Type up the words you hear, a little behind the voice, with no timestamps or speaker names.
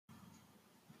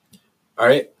All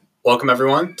right. Welcome,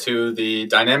 everyone, to the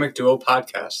Dynamic Duo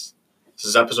podcast. This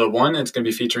is episode 1, and it's going to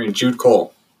be featuring Jude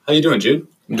Cole. How you doing, Jude?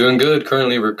 I'm doing good.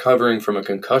 Currently recovering from a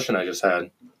concussion I just had.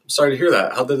 I'm sorry to hear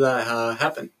that. How did that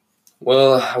happen?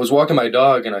 Well, I was walking my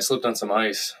dog and I slipped on some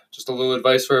ice. Just a little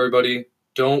advice for everybody.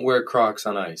 Don't wear Crocs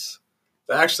on ice.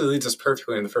 That actually leads us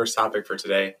perfectly in the first topic for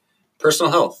today,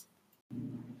 personal health.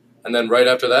 And then right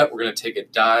after that, we're going to take a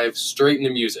dive straight into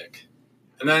music.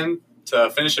 And then to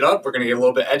finish it up, we're going to get a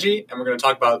little bit edgy, and we're going to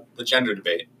talk about the gender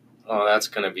debate. Oh, that's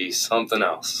going to be something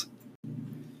else.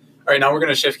 All right, now we're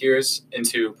going to shift gears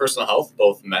into personal health,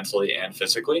 both mentally and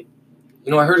physically.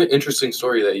 You know, I heard an interesting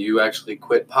story that you actually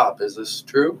quit pop. Is this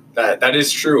true? That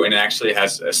is true, and it actually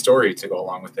has a story to go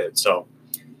along with it. So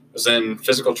I was in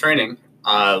physical training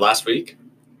last week.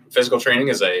 Physical training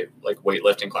is a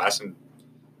weightlifting class and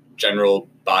general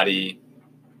body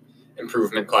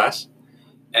improvement class.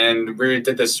 And we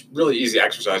did this really easy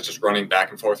exercise, just running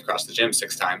back and forth across the gym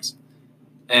 6 times.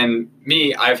 And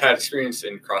me, I've had experience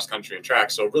in cross country and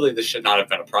track, so really this should not have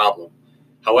been a problem.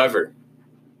 However,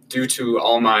 due to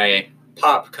all my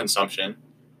pop consumption,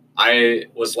 I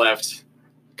was left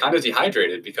kind of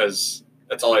dehydrated because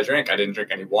that's all I drank. I didn't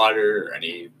drink any water or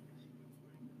any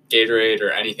Gatorade or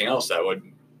anything else that would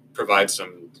provide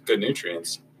some good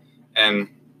nutrients. And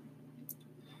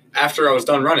after I was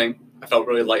done running, I felt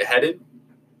really lightheaded,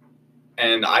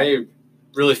 and I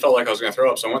really felt like I was going to throw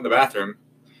up, so I went in the bathroom.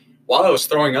 While I was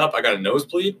throwing up, I got a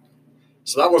nosebleed,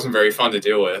 so that wasn't very fun to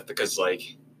deal with because,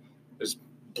 there's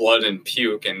blood and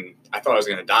puke, and I thought I was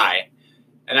going to die.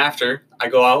 And after, I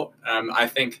go out, and I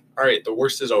think, all right, the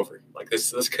worst is over.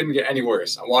 This couldn't get any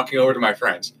worse. I'm walking over to my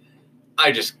friends.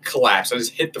 I just collapsed. I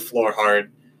just hit the floor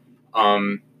hard.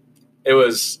 It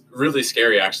was really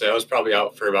scary, actually. I was probably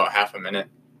out for about half a minute.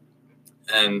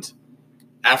 And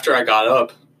after I got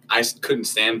up, I couldn't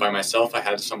stand by myself. I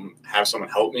had to have someone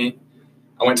help me.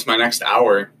 I went to my next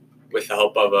hour with the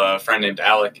help of a friend named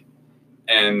Alec.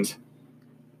 And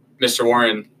Mr.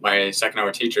 Warren, my second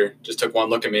hour teacher, just took one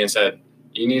look at me and said,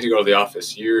 "You need to go to the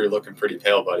office. You're looking pretty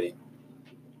pale, buddy."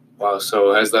 Wow,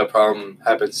 so has that problem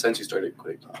happened since you started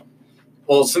quitting pop?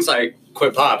 Well, since I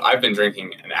quit pop, I've been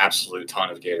drinking an absolute ton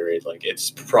of Gatorade.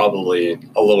 It's probably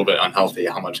a little bit unhealthy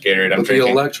how much Gatorade I'm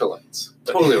drinking. The electrolytes.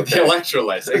 Totally okay. The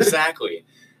electrolytes, exactly.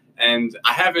 And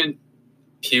I haven't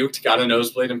puked, got a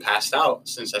nosebleed, and passed out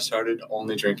since I started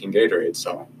only drinking Gatorade.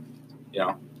 So,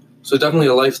 So definitely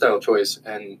a lifestyle choice,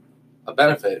 and a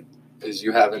benefit is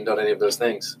you haven't done any of those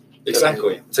things.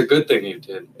 Exactly. It's a good thing you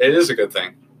did. It is a good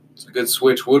thing. It's a good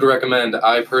switch. Would recommend.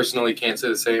 I personally can't say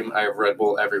the same. I have Red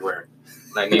Bull everywhere,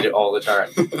 and I need it all the time.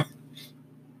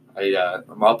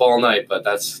 I'm up all night, but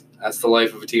that's the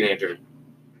life of a teenager.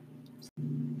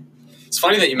 It's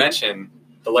funny that you mention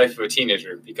the life of a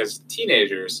teenager because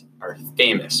teenagers are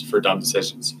famous for dumb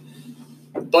decisions.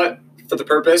 But for the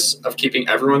purpose of keeping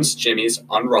everyone's jimmies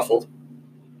unruffled,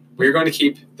 we're going to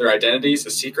keep their identities a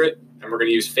secret, and we're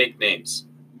going to use fake names.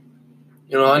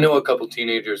 You know, I know a couple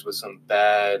teenagers with some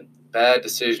bad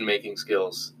decision-making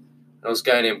skills. I know this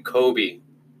guy named Kobe.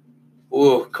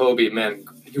 Ooh, Kobe, man.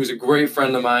 He was a great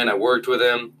friend of mine. I worked with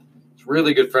him. He's a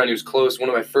really good friend. He was close. One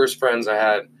of my first friends I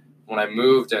had when I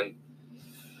moved. And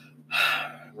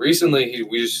recently,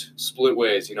 we just split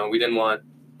ways. You know, we didn't want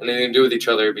anything to do with each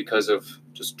other because of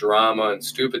just drama and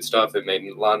stupid stuff. It made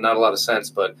not a lot of sense.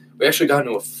 But we actually got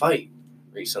into a fight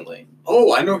recently.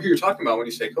 Oh, I know who you're talking about when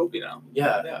you say Kobe now.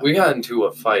 Yeah. We got into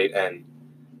a fight and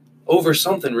over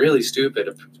something really stupid.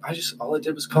 All I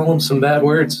did was call him some bad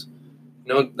words.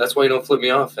 You know, that's why you don't flip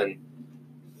me off. And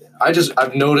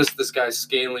I've noticed this guy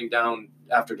scaling down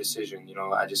after decision. You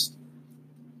know, it's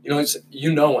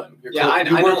you know him.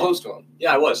 You were close to him.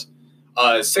 Yeah, I was.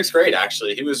 6th grade,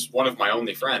 actually. He was one of my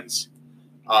only friends.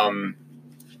 And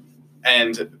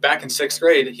back in 6th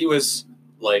grade, he was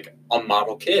like a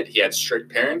model kid. He had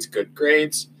strict parents, good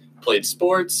grades, played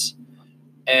sports.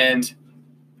 And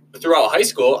throughout high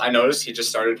school, I noticed he just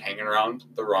started hanging around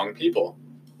the wrong people.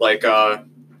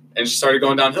 And just started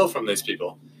going downhill from these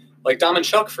people. Like Dom and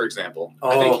Chuck, for example. Oh.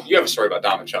 I think you have a story about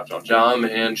Dom and Chuck, don't you? Dom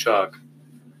and Chuck.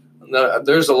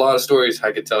 There's a lot of stories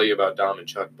I could tell you about Dom and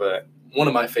Chuck, but one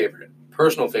of my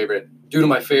personal favorite, due to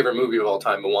my favorite movie of all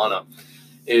time, Moana,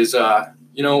 is,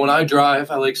 when I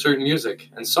drive, I like certain music.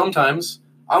 And sometimes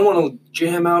I want to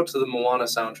jam out to the Moana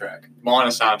soundtrack. Moana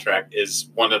soundtrack is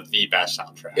one of the best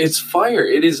soundtracks. It's fire.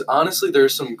 It is, honestly,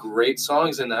 there's some great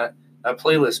songs in that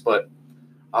playlist, but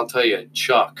I'll tell you,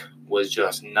 Chuck was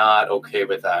just not okay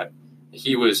with that.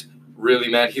 He was really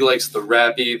mad. He likes the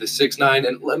rappy, the 6ix9ine,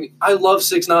 and I love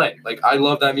 6ix9ine. I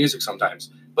love that music sometimes,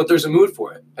 but there's a mood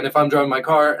for it. And if I'm driving my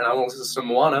car and I want to listen to some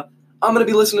Moana, I'm going to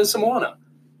be listening to some Moana.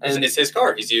 And it's his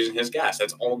car. He's using his gas.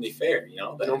 That's only fair, you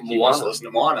know. That You know, he wants to Moana. listen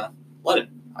to Moana. Let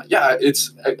him. yeah,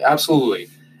 it's absolutely.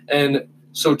 And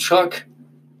so Chuck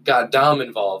got Dom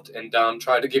involved, and Dom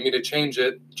tried to get me to change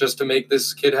it just to make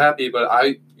this kid happy. But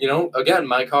again,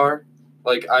 my car,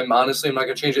 like, I'm not going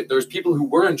to change it. There's people who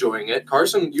were enjoying it.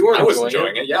 Carson, you were I was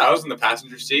enjoying it. Yeah, I was in the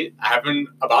passenger seat, having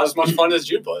about as much fun as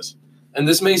Jude was. And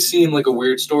this may seem like a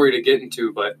weird story to get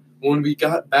into, but when we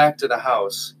got back to the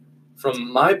house,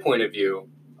 from my point of view,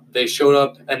 they showed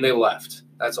up and they left.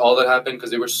 That's all that happened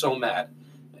because they were so mad.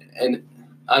 And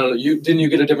I don't know, you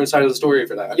get a different side of the story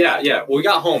for that? Yeah. Well, we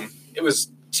got home. It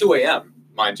was 2 a.m.,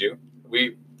 mind you.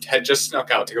 We had just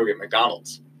snuck out to go get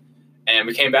McDonald's. And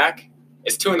we came back.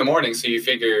 It's 2 a.m, so you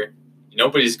figure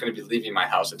nobody's going to be leaving my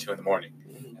house at 2 a.m.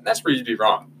 And that's where you'd be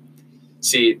wrong.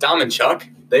 See, Dom and Chuck,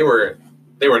 they were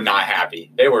not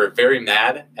happy. They were very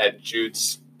mad at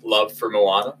Jude's love for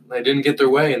Moana. They didn't get their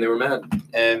way, and they were mad.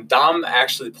 And Dom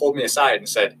actually pulled me aside and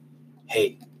said,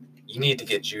 "Hey, you need to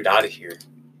get Jude out of here.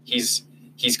 He's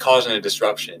causing a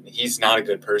disruption. He's not a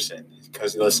good person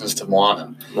because he listens to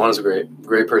Moana." Moana's a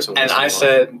great person. And I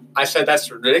said, "That's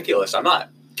ridiculous. I'm not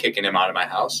kicking him out of my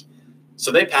house."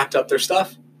 So they packed up their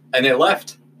stuff and they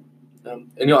left.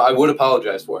 And I would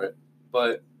apologize for it,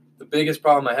 but the biggest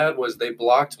problem I had was they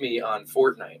blocked me on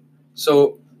Fortnite.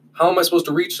 So how am I supposed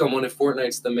to reach someone if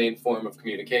Fortnite's the main form of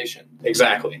communication?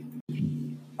 Exactly.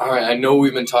 All right, I know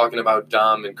we've been talking about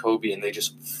Dom and Kobe, and they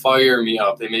just fire me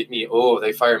up.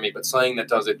 They fire me, but something that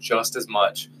does it just as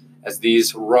much as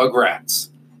these Rugrats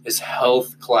is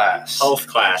health class. Health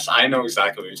class. I know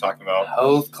exactly what you're talking about.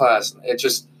 Health class. It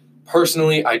just,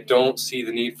 personally, I don't see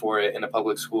the need for it in a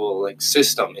public school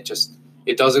system.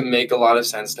 It doesn't make a lot of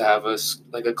sense to have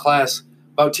a class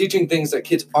about teaching things that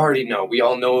kids already know. We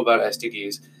all know about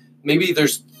STDs. Maybe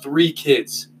there's 3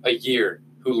 kids a year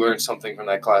who learned something from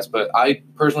that class, but I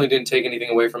personally didn't take anything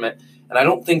away from it, and I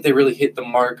don't think they really hit the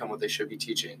mark on what they should be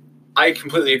teaching. I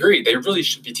completely agree. They really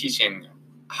should be teaching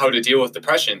how to deal with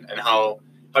depression and how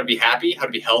to be happy, how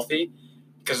to be healthy,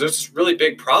 because there's this really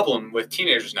big problem with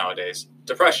teenagers nowadays,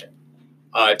 depression.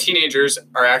 Teenagers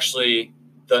are actually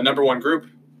the number one group,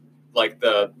 like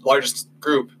the largest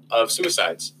group of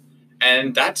suicides.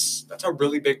 And that's a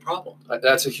really big problem.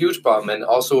 That's a huge problem. And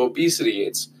also obesity.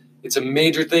 It's a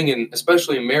major thing, and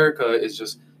especially America, is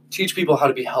just teach people how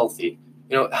to be healthy.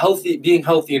 Being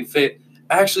healthy and fit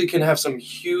actually can have some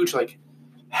huge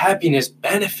happiness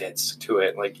benefits to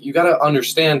it. You got to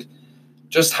understand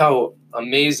just how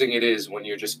amazing it is when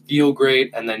you just feel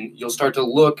great, and then you'll start to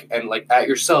look and at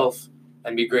yourself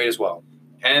and be great as well.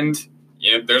 And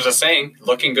there's a saying,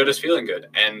 looking good is feeling good.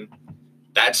 And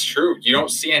that's true. You don't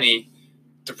see any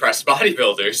depressed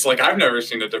bodybuilders. I've never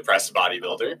seen a depressed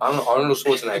bodybuilder. Arnold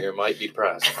Schwarzenegger might be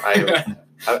depressed. I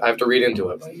have to read into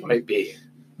it, but he might be.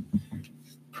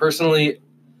 Personally,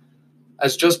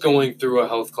 as just going through a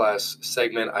health class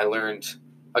segment, I learned,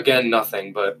 again,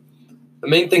 nothing, but the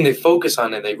main thing they focus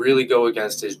on and they really go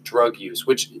against is drug use,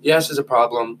 which, yes, is a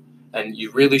problem, and you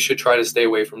really should try to stay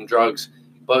away from drugs,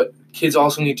 but kids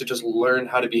also need to just learn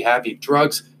how to be happy.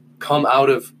 Drugs come out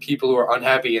of people who are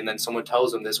unhappy, and then someone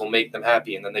tells them this will make them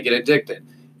happy, and then they get addicted.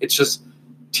 It's just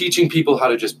teaching people how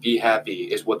to just be happy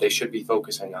is what they should be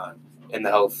focusing on in the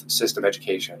health system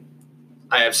education.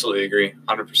 I absolutely agree,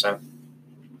 100%.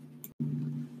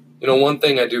 One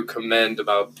thing I do commend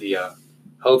about the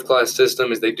health class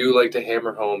system is they do like to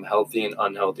hammer home healthy and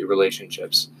unhealthy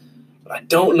relationships. But I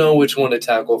don't know which one to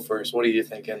tackle first. What are you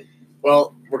thinking?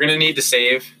 Well, we're going to need to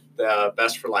save the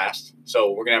best for last.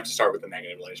 So we're going to have to start with the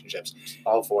negative relationships.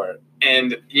 All for it.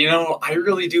 And, I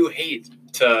really do hate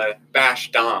to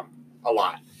bash Dom a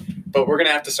lot. But we're going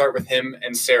to have to start with him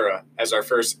and Sarah as our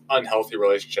first unhealthy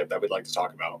relationship that we'd like to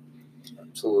talk about.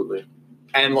 Absolutely.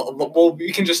 And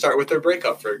we can just start with their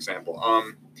breakup, for example.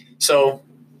 So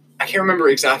I can't remember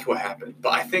exactly what happened,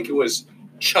 but I think it was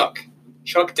Chuck.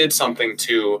 Chuck did something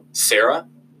to Sarah.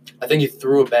 I think he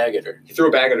threw a bag at her. He threw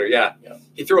a bag at her, yeah.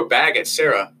 He threw a bag at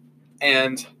Sarah.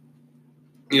 And,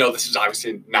 this is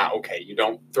obviously not okay. You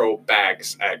don't throw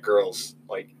bags at girls.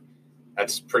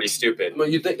 That's pretty stupid. Well,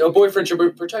 you think a boyfriend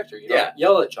should protect her. Yeah.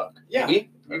 Yell at Chuck. Yeah.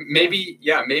 Maybe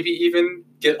even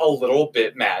get a little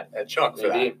bit mad at Chuck for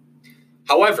that.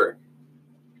 However,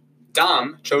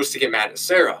 Dom chose to get mad at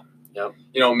Sarah. Yep.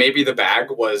 Maybe the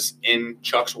bag was in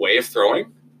Chuck's way of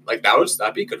throwing.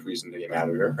 That'd be a good reason to get mad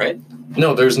at her, right?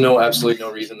 No, there's absolutely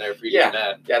no reason there for you to be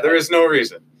mad. Yeah, there is no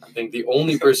reason. I think the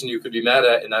only person you could be mad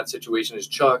at in that situation is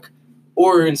Chuck,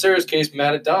 or in Sarah's case,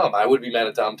 mad at Dom. I would be mad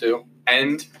at Dom too.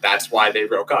 And that's why they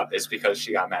broke up. It's because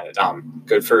she got mad at Dom.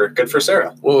 Good for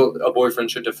Sarah. Well, a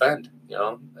boyfriend should defend.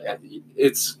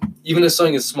 It's even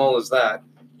something as small as that.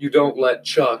 you don't let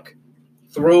Chuck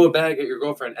throw a bag at your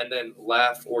girlfriend and then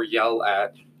laugh or yell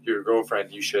at your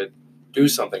girlfriend. You should do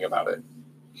something about it.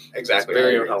 Exactly. It's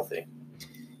very unhealthy.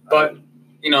 But,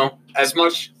 as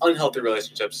much unhealthy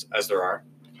relationships as there are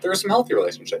some healthy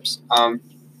relationships. I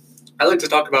like to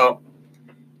talk about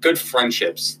good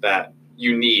friendships that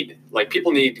you need. Like,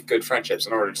 people need good friendships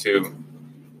in order to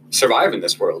survive in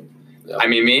this world. Yep. I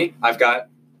mean, I've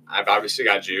obviously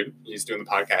got Jude. He's doing the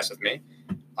podcast with me.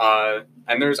 And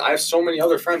I have so many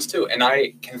other friends too, and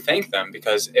I can thank them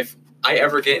because if I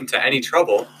ever get into any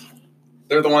trouble,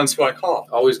 they're the ones who I call.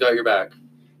 Always got your back.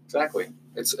 Exactly.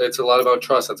 It's a lot about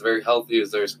trust. That's very healthy.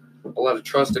 Is there's a lot of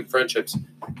trust in friendships,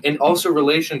 and also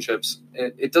relationships.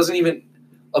 It doesn't even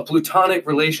a platonic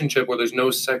relationship where there's no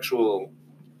sexual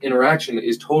interaction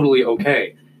is totally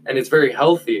okay, and it's very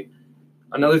healthy.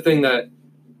 Another thing that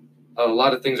a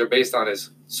lot of things are based on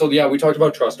is we talked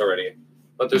about trust already,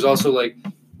 but there's also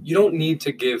you don't need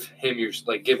to give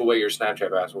away your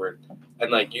Snapchat password,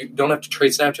 and you don't have to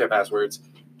trade Snapchat passwords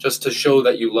just to show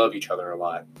that you love each other a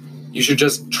lot. You should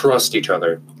just trust each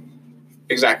other.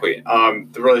 Exactly.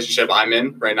 The relationship I'm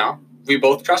in right now, we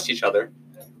both trust each other,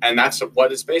 and that's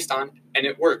what it's based on, and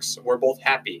it works. We're both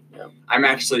happy. Yeah. I'm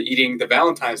actually eating the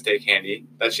Valentine's Day candy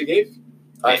that she gave.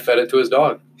 I fed it to his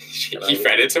dog. He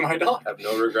fed it to my dog. I have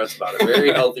no regrets about it.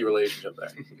 Very healthy relationship there.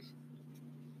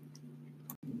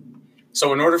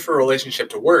 So in order for a relationship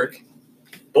to work,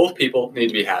 both people need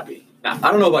to be happy. Now,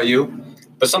 I don't know about you,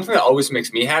 but something that always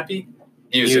makes me happy,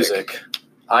 music.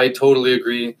 I totally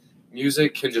agree.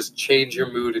 Music can just change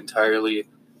your mood entirely.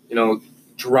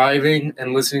 Driving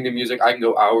and listening to music, I can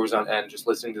go hours on end just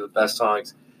listening to the best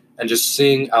songs and just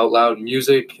sing out loud.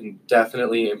 Music can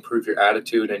definitely improve your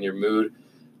attitude and your mood.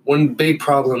 One big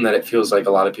problem that it feels like a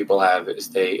lot of people have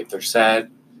is if they're sad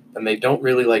and they don't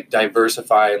really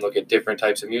diversify and look at different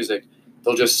types of music.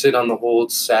 They'll just sit on the whole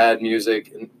sad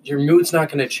music, and your mood's not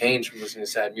going to change from listening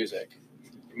to sad music.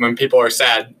 When people are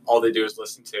sad, all they do is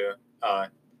listen to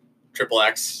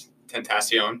XXX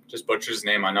Tentacion. Just butchers his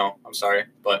name, I know. I'm sorry,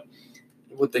 but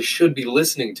what they should be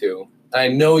listening to, and I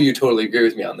know you totally agree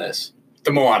with me on this,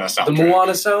 the Moana soundtrack. The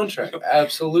Moana soundtrack,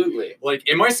 absolutely.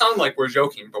 It might sound like we're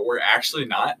joking, but we're actually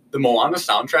not. The Moana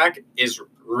soundtrack is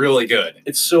really good.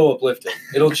 It's so uplifting.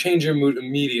 It'll change your mood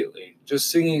immediately. Just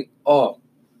singing,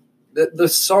 the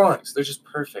songs, they're just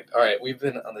perfect. All right, we've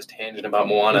been on this tangent about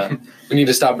Moana. We need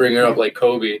to stop bringing her up like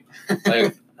Kobe.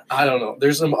 I don't know.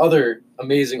 There's some other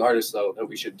amazing artists, though, that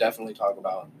we should definitely talk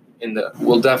about.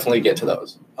 We'll definitely get to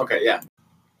those. Okay, yeah.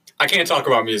 I can't talk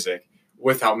about music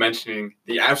without mentioning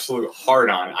the absolute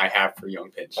hard-on I have for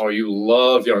Young Pinch. Oh, you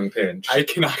love Young Pinch. I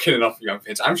cannot get enough of Young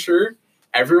Pinch. I'm sure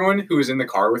everyone who is in the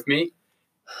car with me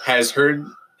has heard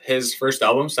his first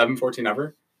album, 714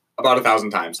 Ever, about 1,000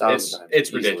 times.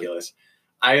 It's ridiculous.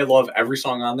 I love every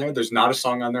song on there. There's not a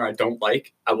song on there I don't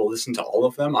like. I will listen to all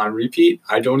of them on repeat.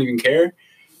 I don't even care.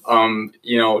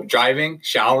 Driving,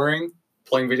 showering,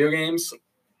 playing video games.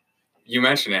 You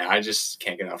mentioned it. I just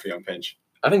can't get enough of Young Pinch.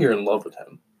 I think you're in love with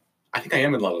him. I think I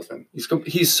am in love with him.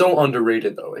 He's so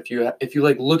underrated, though. If you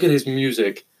look at his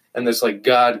music and this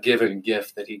God-given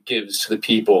gift that he gives to the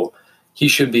people, he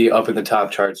should be up in the top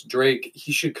charts. Drake,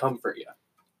 he should comfort you.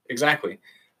 Exactly.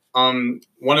 One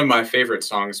of my favorite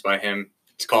songs by him,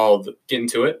 it's called Get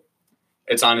Into It.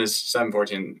 It's on his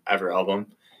 714 Ever album.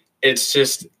 It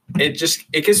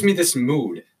gives me this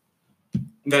mood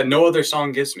that no other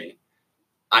song gives me.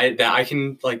 I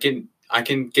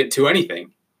can get to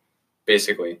anything,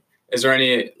 basically. Is there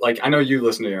any, I know you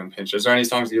listen to Young Pinch. Is there any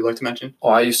songs that you'd like to mention? Oh,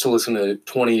 I used to listen to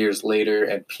 20 Years Later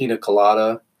and Pina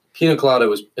Colada. Pina Colada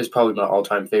is probably my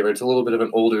all-time favorite. It's a little bit of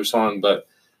an older song, but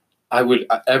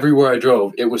everywhere I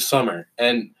drove, it was summer.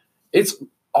 And it's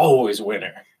always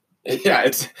winter.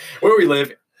 It's where we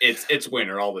live. It's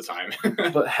winter all the time.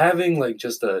 But having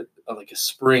just a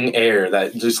spring air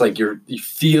that just you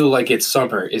feel like it's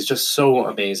summer is just so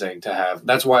amazing to have.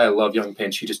 That's why I love Young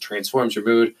Pinch. He just transforms your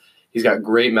mood. He's got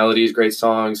great melodies, great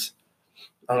songs.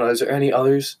 I don't know, is there any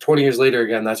others? 20 Years Later,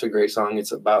 again, that's a great song.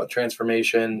 It's about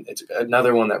transformation. It's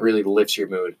another one that really lifts your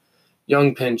mood.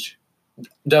 Young Pinch,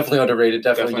 definitely underrated.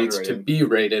 Definitely needs to be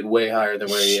rated way higher than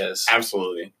where he is.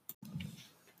 Absolutely.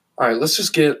 All right, let's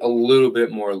just get a little bit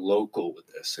more local with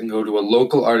this and go to a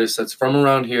local artist that's from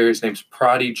around here. His name's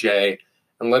Prodigy J.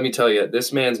 And let me tell you,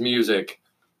 this man's music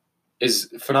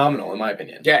is phenomenal, in my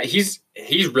opinion. Yeah, he's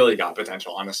really got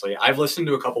potential, honestly. I've listened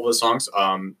to a couple of his songs.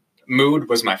 Mood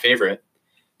was my favorite.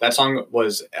 That song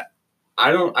was,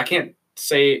 I can't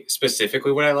say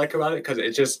specifically what I like about it because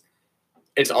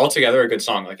it's altogether a good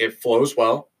song. It flows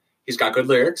well. He's got good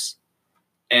lyrics.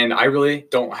 And I really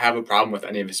don't have a problem with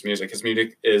any of his music. His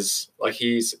music is like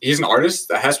he's an artist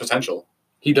that has potential.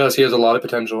 He does. He has a lot of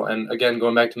potential. And again,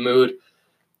 going back to Mood,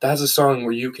 that's a song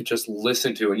where you could just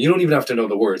listen to, and you don't even have to know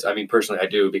the words. I mean, personally, I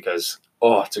do because,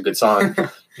 it's a good song.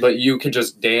 But you can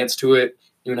just dance to it.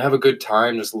 You can have a good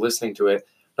time just listening to it.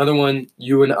 Another one,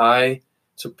 You and I.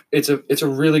 So it's a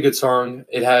really good song.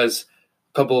 It has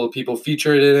a couple of people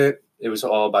featured in it. It was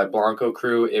all by Blanco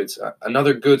Crew. It's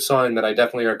another good song that I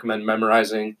definitely recommend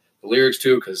memorizing the lyrics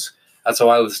to because that's how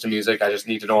I listen to music. I just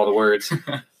need to know all the words.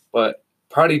 But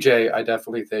Prodigy J, I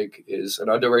definitely think, is an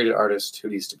underrated artist who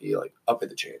needs to be like up in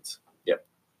the chains. Yep.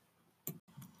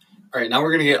 All right, now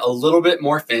we're going to get a little bit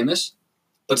more famous,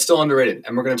 but still underrated.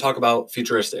 And we're going to talk about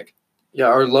Futuristic. Yeah,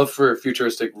 our love for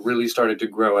Futuristic really started to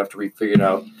grow after we figured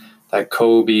out that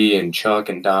Kobe and Chuck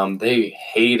and Dom, they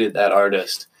hated that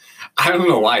artist. I don't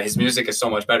know why. His music is so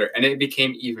much better. And it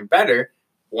became even better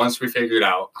once we figured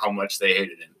out how much they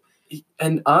hated him.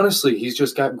 And honestly, he's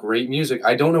just got great music.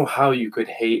 I don't know how you could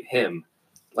hate him.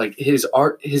 Like his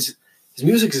art, his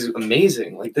music is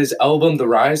amazing. Like this album, The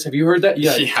Rise. Have you heard that?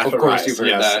 Yeah, of course Rise. you've heard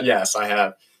Yes, that. Yes, I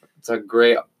have. That's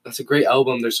a great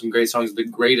album. There's some great songs. The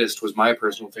Greatest was my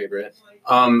personal favorite.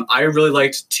 I really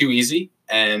liked Too Easy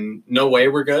and No Way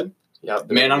We're Good. Yeah,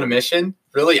 Man on a Mission.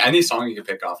 Really, any song you could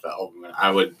pick off that album,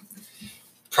 I would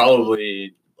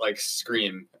probably like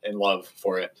scream in love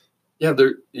for it. Yeah,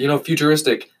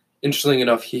 Futuristic. Interesting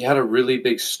enough, he had a really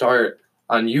big start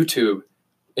on YouTube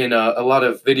in a lot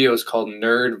of videos called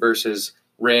Nerd versus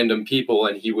Random People,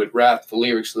 and he would rap the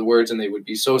lyrics to the words, and they would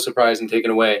be so surprised and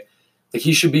taken away. Like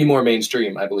he should be more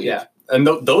mainstream, I believe. Yeah, and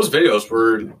those videos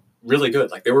were really good.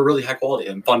 Like they were really high quality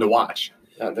and fun to watch.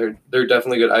 Yeah, they're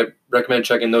definitely good. I recommend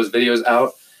checking those videos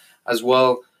out as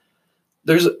well.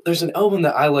 There's an album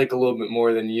that I like a little bit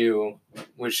more than you,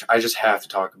 which I just have to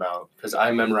talk about because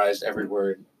I memorized every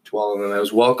word to all of them. It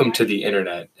was Welcome to the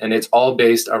Internet, and it's all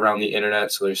based around the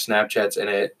internet. So there's Snapchats in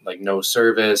it, like No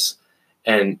Service,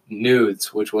 and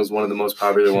Nudes, which was one of the most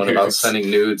popular one about sending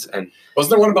nudes. And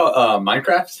wasn't there one about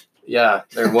Minecraft? Yeah,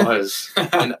 there was.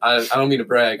 And I don't mean to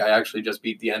brag. I actually just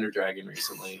beat the Ender Dragon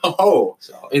recently. Oh,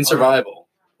 so in survival,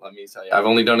 let me tell you, I've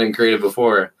only done it in creative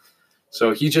before.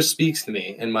 So he just speaks to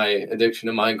me in my addiction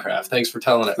to Minecraft. Thanks for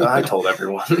telling it. I told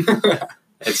everyone.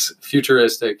 It's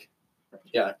Futuristic.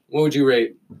 Yeah. What would you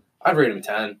rate? I'd rate him a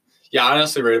 10. Yeah, I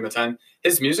honestly rate him a 10.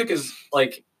 His music is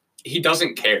like, he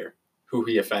doesn't care who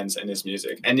he offends in his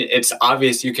music. And it's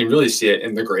obvious. You can really see it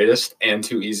in The Greatest and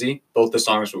Too Easy, both the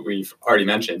songs that we've already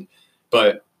mentioned.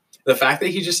 But the fact that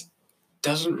he just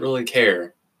doesn't really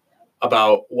care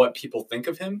about what people think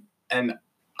of him. And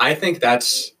I think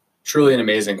that's truly an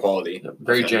amazing quality.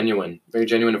 Very genuine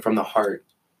and from the heart,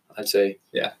 I'd say.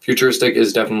 Yeah. Futuristic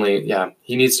is definitely,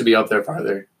 he needs to be up there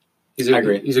farther. I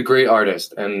agree. He's a great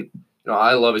artist, and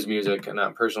I love his music, and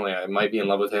personally, I might be in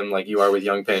love with him like you are with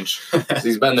Young Pinch.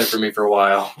 He's been there for me for a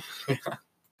while. Yeah. All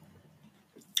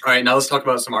right, now let's talk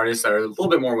about some artists that are a little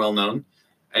bit more well-known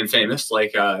and famous.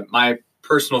 Like my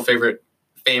personal favorite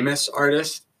famous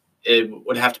artist, it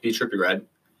would have to be Trippie Redd.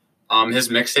 His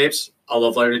mixtapes, A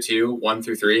Love Letter to You, 1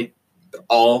 through 3, they're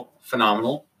all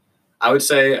phenomenal. I would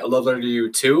say A Love Letter to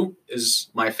You 2 is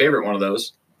my favorite one of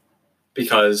those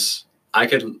because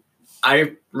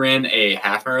I ran a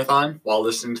half marathon while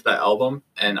listening to that album,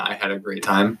 and I had a great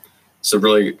time. So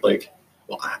really,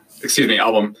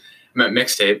 album, I meant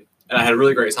mixtape, and I had a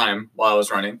really great time while I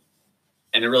was running,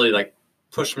 and it really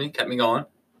pushed me, kept me going,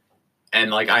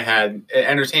 and it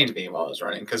entertained me while I was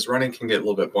running because running can get a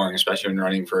little bit boring, especially when you're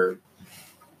running for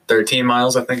 13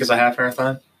 miles, I think, is a half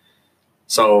marathon.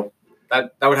 So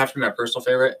that would have to be my personal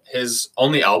favorite. His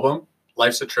only album,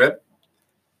 Life's a Trip,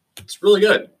 it's really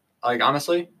good.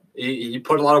 Honestly. He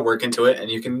put a lot of work into it,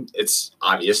 and it's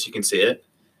obvious, you can see it.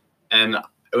 And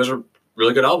it was a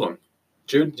really good album.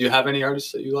 Jude, do you have any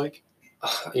artists that you like?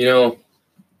 I'm going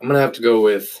to have to go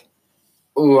with,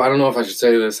 I don't know if I should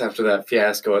say this after that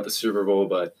fiasco at the Super Bowl,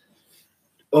 but,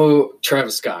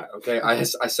 Travis Scott, okay? I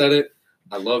said it.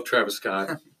 I love Travis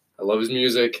Scott. I love his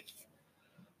music.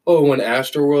 When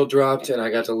Astroworld dropped and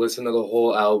I got to listen to the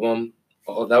whole album,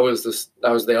 that was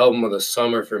the album of the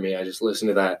summer for me. I just listened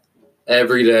to that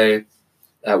every day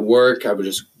at work. I would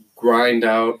just grind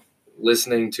out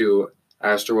listening to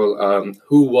Astroworld.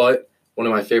 Who What, one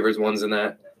of my favorite ones in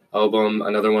that album.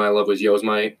 Another one I love was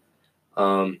Yosemite.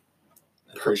 I'm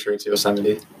pretty sure it's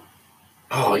Yosemite.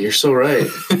 Oh, you're so right.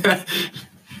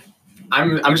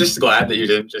 I'm just glad that you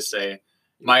didn't just say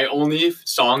My only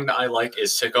song that I like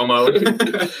is Sicko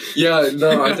Mode. Yeah,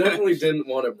 no, I definitely didn't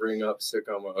want to bring up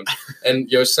Sicko Mode. And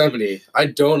Yosemite, I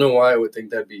don't know why I would think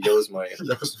that'd be Yosemite.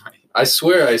 I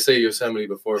swear I say Yosemite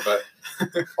before, but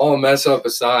all mess up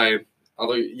aside,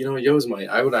 although, Yosemite,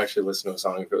 I would actually listen to a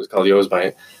song if it was called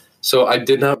Yosemite. So I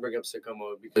did not bring up Sicko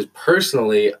Mode because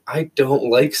personally, I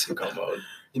don't like Sicko Mode.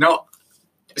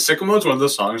 Sicko Mode's one of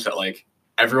those songs that like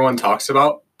everyone talks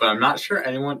about, but I'm not sure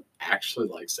anyone actually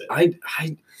likes it.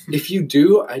 If you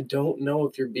do, I don't know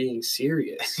if you're being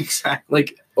serious. Exactly.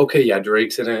 Like, okay, yeah,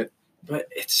 Drake's in it, but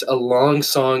it's a long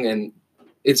song, and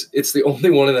it's the only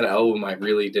one in that album I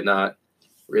really did not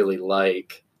really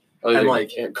like.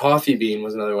 And Coffee Bean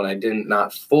was another one I did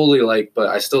not fully like, but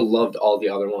I still loved all the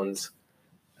other ones.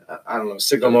 I don't know,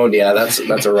 Sicko Mode, yeah, that's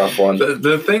a rough one.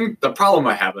 The problem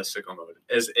I have with Sicko Mode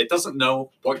is it doesn't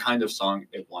know what kind of song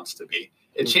it wants to be.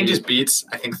 It changes beats,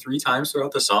 I think, 3 times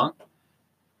throughout the song.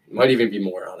 Might even be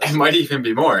more, honestly. It might even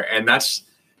be more, and that's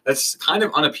kind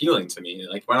of unappealing to me.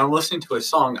 Like when I'm listening to a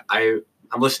song, I'm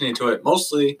listening to it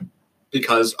mostly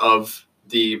because of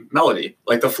the melody,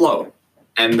 like the flow,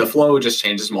 and the flow just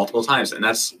changes multiple times, and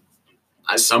that's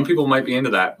some people might be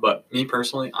into that, but me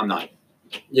personally, I'm not.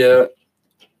 Yeah.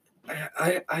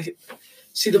 I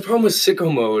see the problem with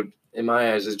Sicko Mode in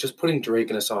my eyes is just putting Drake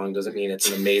in a song doesn't mean it's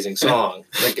an amazing song.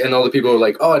 Like, and all the people are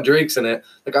like, "Oh, Drake's in it."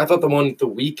 Like, I thought the one with The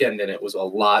Weeknd in it was a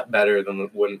lot better than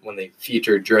when they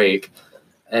featured Drake.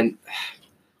 And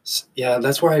yeah,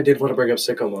 that's why I did want to bring up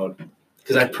Sicko Mode,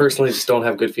 because I personally just don't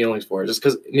have good feelings for it. Just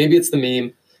because maybe it's the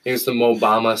meme, maybe it's the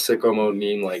Obama Sicko Mode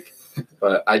meme. Like,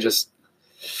 but I just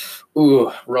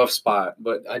rough spot.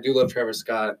 But I do love Travis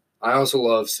Scott. I also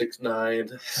love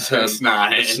 6ix9ine.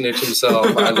 6ix9ine. Snitch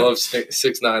himself. I love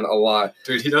 6ix9ine a lot.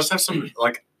 Dude, he does have some,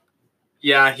 like,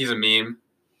 yeah, he's a meme,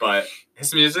 but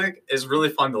his music is really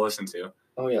fun to listen to.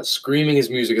 Oh, yeah. Screaming his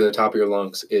music at the top of your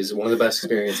lungs is one of the best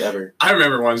experiences ever. I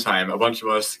remember one time a bunch of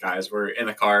us guys were in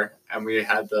a car, and we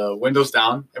had the windows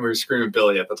down, and we were screaming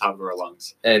Billy at the top of our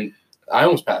lungs. And I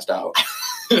almost passed out.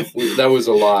 That was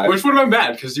a lot. Which would have been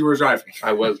bad, because you were driving.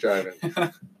 I was driving.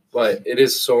 But it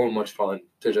is so much fun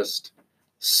to just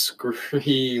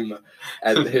scream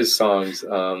at his songs.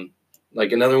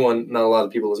 Like another one, not a lot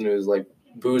of people listen to is like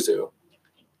Bozo.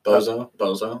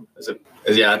 Bozo? Is it?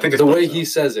 Yeah, I think it's the Bozo. way he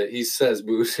says it. He says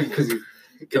Bozo because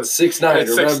it's 6ix9ine.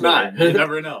 It's 6ix9ine. You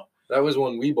never know. That was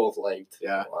one we both liked.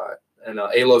 Yeah. A lot. And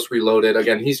Alos Reloaded.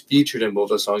 Again, he's featured in both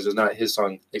those songs. It's not his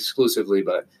song exclusively,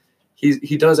 but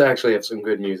he does actually have some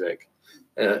good music.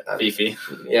 Fifi.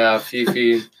 Yeah,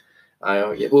 Fifi.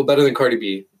 Well, better than Cardi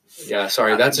B. Yeah,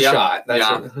 sorry, that's a shot.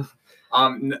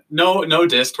 No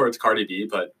diss towards Cardi B,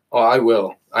 but I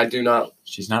will. I do not.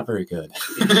 She's not very good.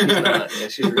 She's not. Yeah,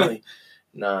 she's really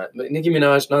not. But Nicki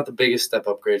Minaj, not the biggest step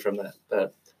upgrade from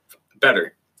that.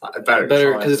 Better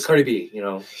because it's Cardi B.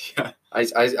 Yeah.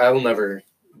 I will never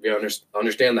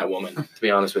understand that woman, to be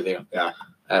honest with you. Yeah.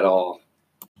 At all.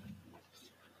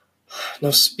 Now,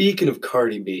 speaking of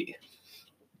Cardi B.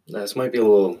 This might be a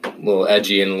little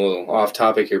edgy and a little off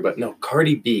topic here, but no,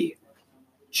 Cardi B,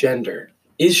 gender.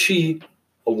 Is she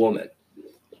a woman?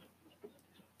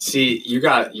 See,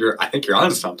 I think you're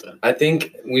onto something. I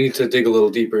think we need to dig a little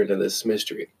deeper into this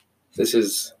mystery.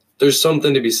 There's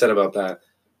something to be said about that.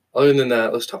 Other than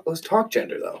that, let's talk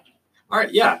gender though. All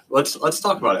right, yeah, let's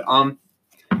talk about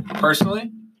it. Personally,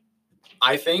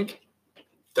 I think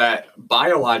that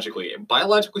biologically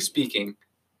speaking,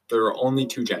 there are only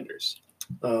 2 genders.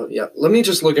 Yeah, let me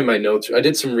just look at my notes. I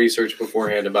did some research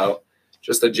beforehand about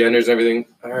just the genders and everything.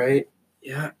 All right.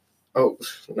 Yeah. Oh,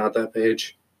 not that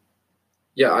page.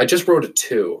 Yeah, I just wrote a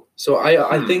 2. So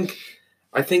I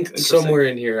think somewhere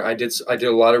in here I did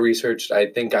a lot of research. I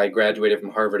think I graduated from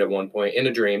Harvard at one point in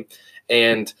a dream,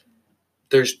 and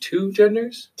there's 2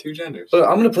 genders. 2 genders. But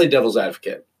I'm gonna play devil's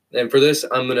advocate, and for this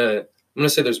I'm gonna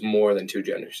say there's more than 2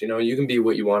 genders. You can be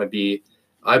what you want to be.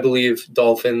 I believe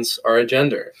dolphins are a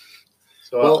gender.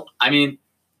 Well, I mean,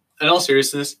 in all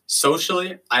seriousness,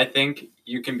 socially, I think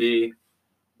you can be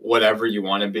whatever you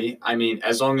want to be. I mean,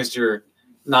 as long as you're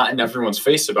not in everyone's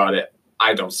face about it,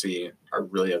 I don't see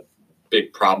really a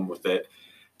big problem with it.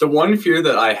 The one fear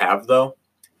that I have, though,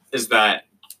 is that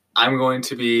I'm going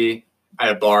to be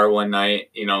at a bar one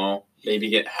night,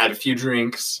 maybe had a few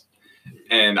drinks,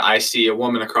 and I see a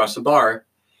woman across the bar,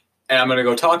 and I'm going to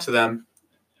go talk to them,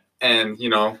 and,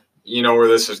 where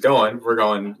this is going. We're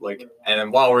going and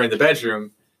then while we're in the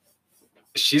bedroom,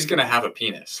 she's gonna have a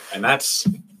penis, and I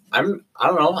don't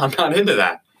know. I'm not into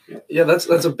that. Yeah, that's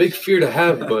a big fear to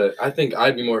have, but I think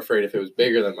I'd be more afraid if it was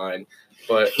bigger than mine.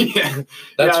 But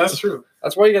that's true.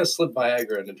 That's why you gotta slip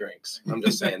Viagra into drinks. I'm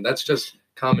just saying that's just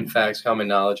common facts, common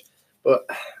knowledge. But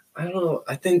I don't know.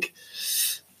 I think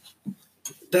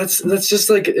that's just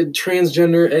like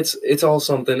transgender. It's all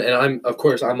something, and I'm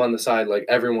on the side like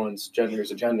everyone's gender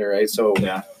is a gender, right? So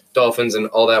Yeah. dolphins and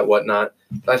all that whatnot.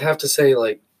 But I'd have to say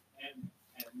like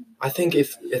I think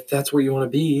if that's where you want to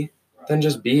be, then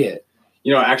just be it.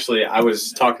 Actually, I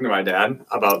was talking to my dad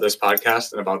about this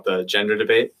podcast and about the gender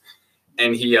debate,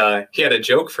 and he had a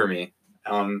joke for me.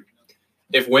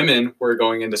 If women were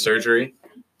going into surgery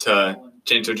to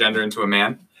change their gender into a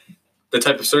man, the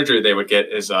type of surgery they would get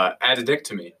is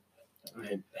addictomy.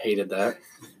 I hated that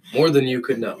more than you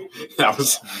could know. That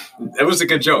was a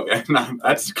good joke.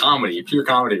 That's comedy, pure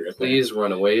comedy. Right Please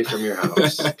run away from your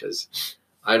house because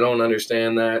I don't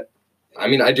understand that. I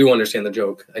mean, I do understand the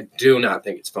joke. I do not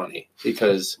think it's funny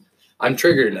because I'm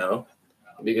triggered now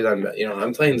because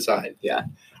I'm playing the side. Yeah,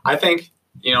 I think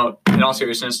in all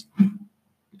seriousness,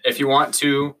 if you want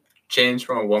to change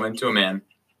from a woman to a man,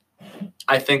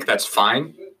 I think that's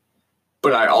fine.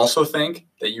 But I also think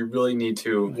that you really need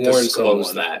to warn disclose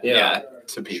someone. that,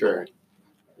 to people. Sure.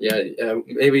 Yeah,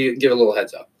 maybe give a little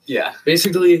heads up. Yeah.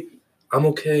 Basically, I'm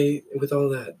okay with all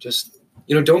that. Just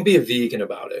don't be a vegan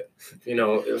about it.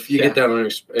 If you get that on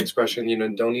expression,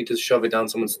 don't need to shove it down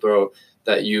someone's throat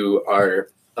that you are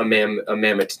a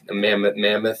mammoth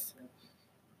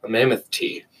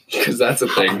tea, because that's a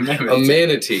thing. A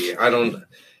manatee. I don't.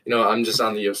 I'm just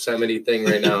on the Yosemite thing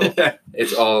right now.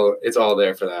 It's all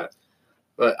there for that.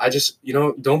 But I just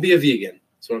don't be a vegan.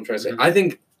 That's what I'm trying to say. Mm-hmm. I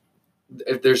think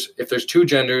if there's two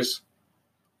genders,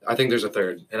 I think there's a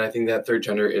third, and I think that third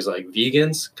gender is like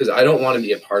vegans, because I don't want to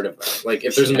be a part of that. Like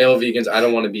if there's male vegans, I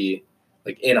don't want to be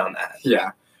like in on that.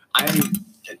 Yeah,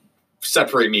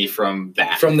 separate me from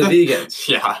that. From the vegans.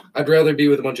 Yeah, I'd rather be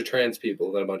with a bunch of trans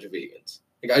people than a bunch of vegans.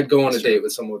 Like I'd go on a date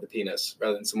with someone with a penis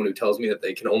rather than someone who tells me that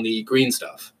they can only eat green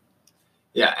stuff.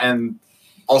 Yeah, and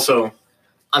also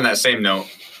on that same note,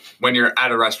 when you're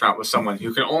at a restaurant with someone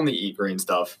who can only eat green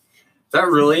stuff, that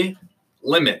really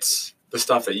limits the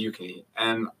stuff that you can eat,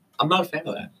 and I'm not a fan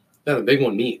of that. Yeah, the big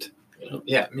one, meat.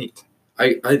 Yeah, meat.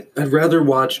 I'd rather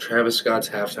watch Travis Scott's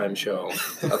halftime show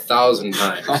 1,000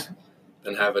 times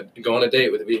than go on a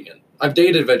date with a vegan. I've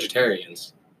dated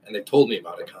vegetarians, and they've told me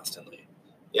about it constantly.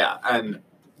 Yeah, and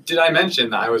did I mention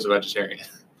that I was a vegetarian?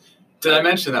 Did I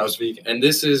mention that I was vegan? And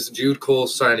this is Jude Cole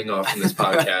signing off from this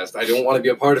podcast. I don't want to be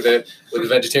a part of it with a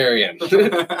vegetarian.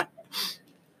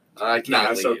 I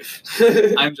can't leave.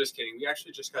 I'm just kidding. We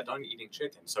actually just got done eating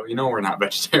chicken, so we're not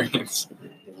vegetarians.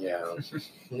 Yeah,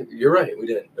 you're right. We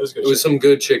did. It was good. It was some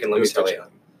good chicken, let me tell you.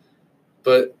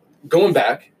 But going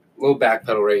back, a little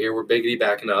backpedal right here. We're biggity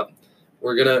backing up.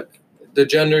 The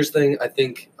genders thing, I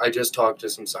think I just talked to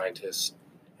some scientists,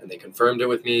 and they confirmed it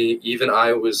with me. Even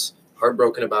I was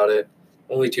heartbroken about it.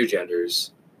 Only two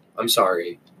genders. I'm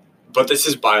sorry. But this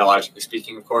is biologically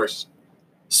speaking, of course.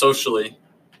 Socially,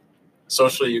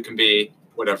 you can be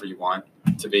whatever you want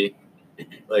to be.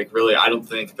 Like, really, I don't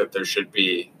think that there should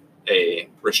be a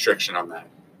restriction on that.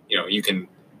 You can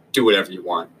do whatever you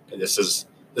want. And this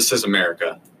is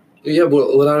America. Yeah,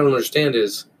 but what I don't understand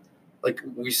is, like,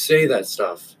 we say that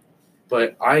stuff,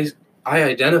 but I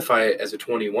identify as a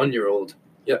 21-year-old,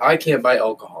 yet I can't buy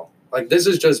alcohol. Like, this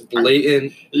is just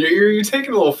blatant. You're taking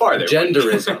it a little far there.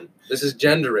 Genderism. This is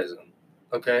genderism.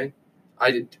 Okay?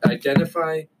 I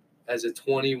identify as a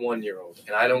 21-year-old,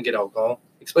 and I don't get alcohol.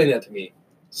 Explain that to me,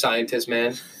 scientist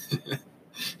man.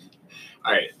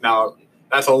 All right. Now,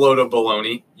 that's a load of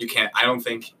baloney. I don't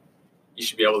think you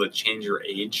should be able to change your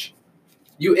age.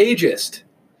 You ageist.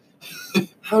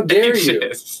 How dare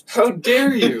you? How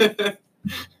dare you?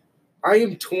 I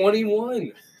am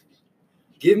 21.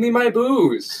 Give me my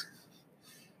booze.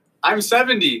 I'm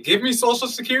 70. Give me Social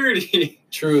Security.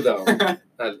 True, though.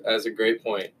 That's a great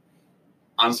point.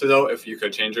 Honestly, though, if you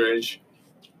could change your age,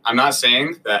 I'm not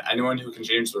saying that anyone who can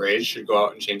change their age should go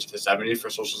out and change to 70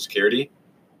 for Social Security.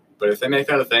 But if they make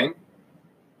that a thing,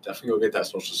 definitely go get that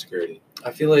Social Security. I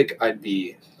feel like I'd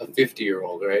be a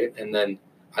 50-year-old, right? And then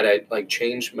I'd like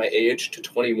change my age to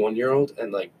 21-year-old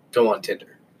and like go on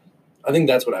Tinder. I think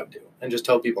that's what I would do. And just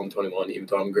tell people I'm 21, even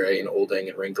though I'm gray and olding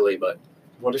and wrinkly. But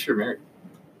what if you're married?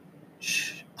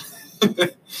 Shh.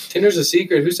 Tinder's a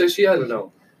secret. Who says she? I don't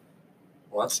know.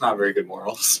 Well, that's not very good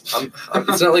morals.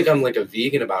 It's not like I'm like a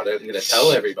vegan about it. I'm going to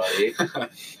tell everybody.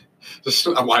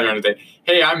 I'm lying on a date.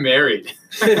 Hey, I'm married.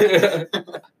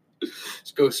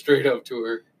 Just go straight up to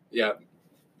her. Yeah.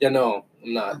 Yeah, no,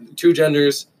 I'm not. Two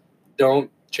genders, don't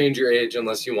change your age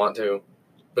unless you want to.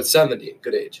 But 70,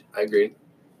 good age. I agree.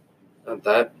 Not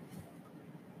that.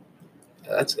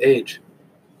 That's age.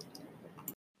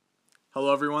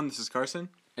 Hello, everyone. This is Carson.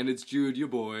 And it's Jude, your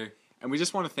boy. And we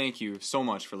just want to thank you so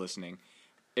much for listening.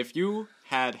 If you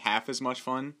had half as much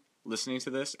fun listening to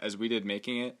this as we did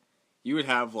making it, you would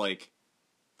have like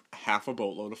half a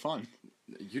boatload of fun.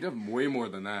 You'd have way more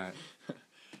than that.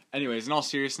 Anyways, in all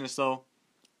seriousness though,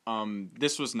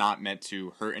 this was not meant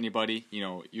to hurt anybody. You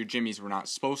know, your jimmies were not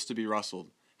supposed to be rustled.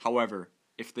 However,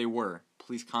 if they were,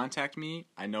 please contact me.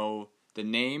 I know the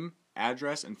name,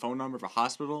 address, and phone number of a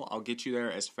hospital. I'll get you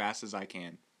there as fast as I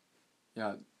can.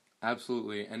 Yeah,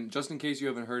 absolutely. And just in case you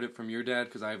haven't heard it from your dad,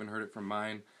 because I haven't heard it from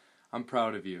mine, I'm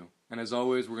proud of you. And as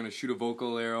always, we're going to shoot a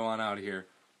vocal arrow on out of here.